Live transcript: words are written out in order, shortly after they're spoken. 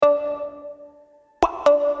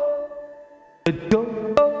Not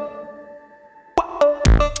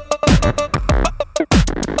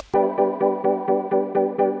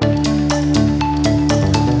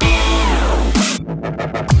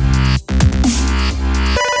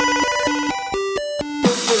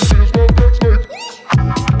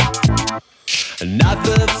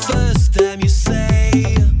the first time you say,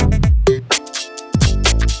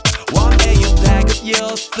 one day you pack up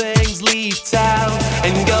your things, leave town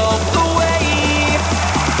and go away.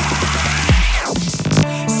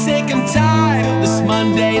 Sick and tired of this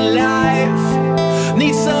Monday life.